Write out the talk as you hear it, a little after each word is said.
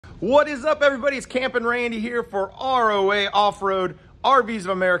What is up, everybody? It's Campin' Randy here for ROA Off-Road,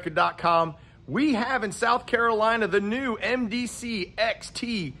 RVsofAmerica.com. We have in South Carolina the new MDC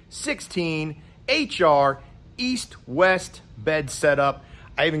XT16HR East-West bed setup.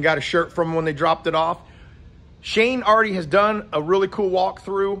 I even got a shirt from them when they dropped it off. Shane already has done a really cool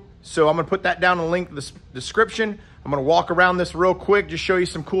walkthrough, so I'm gonna put that down in the link in the description. I'm gonna walk around this real quick, just show you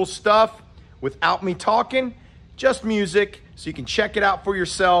some cool stuff without me talking, just music, so you can check it out for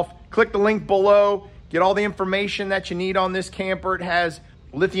yourself. Click the link below, get all the information that you need on this camper. It has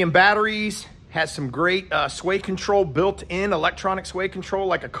lithium batteries, has some great sway control built in, electronic sway control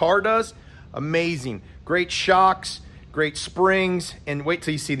like a car does. Amazing. Great shocks, great springs, and wait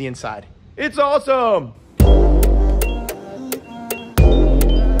till you see the inside. It's awesome.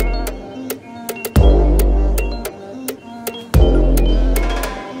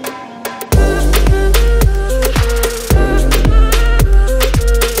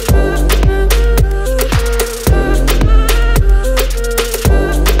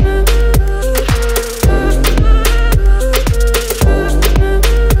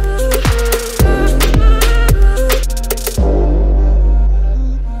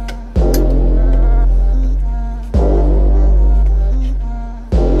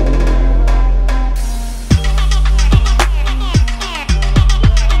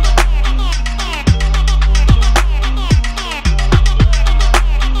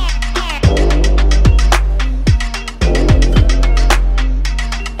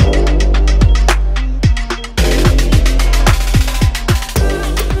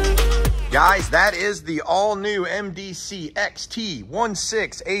 Guys, that is the all-new MDC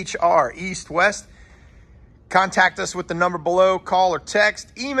XT16HR East-West. Contact us with the number below, call or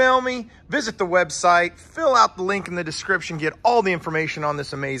text, email me, visit the website, fill out the link in the description, get all the information on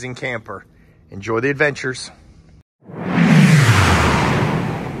this amazing camper. Enjoy the adventures.